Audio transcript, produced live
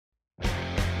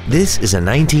This is a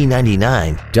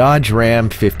 1999 Dodge Ram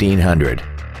 1500.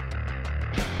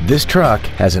 This truck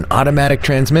has an automatic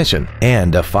transmission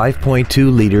and a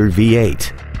 5.2-liter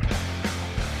V8.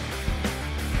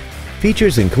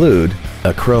 Features include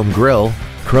a chrome grille,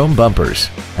 chrome bumpers,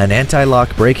 an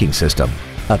anti-lock braking system,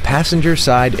 a passenger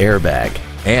side airbag,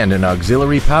 and an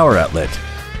auxiliary power outlet.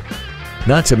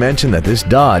 Not to mention that this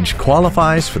Dodge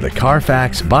qualifies for the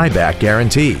Carfax buyback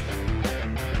guarantee.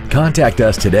 Contact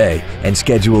us today and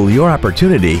schedule your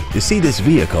opportunity to see this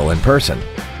vehicle in person.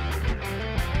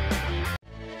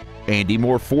 Andy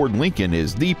Mohr Ford Lincoln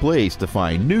is the place to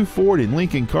find new Ford and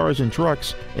Lincoln cars and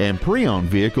trucks and pre-owned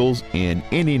vehicles in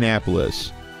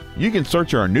Indianapolis. You can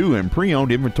search our new and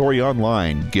pre-owned inventory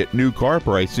online, get new car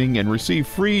pricing, and receive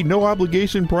free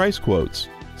no-obligation price quotes.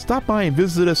 Stop by and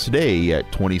visit us today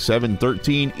at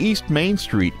 2713 East Main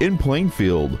Street in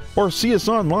Plainfield, or see us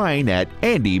online at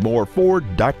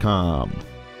andymohrford.com.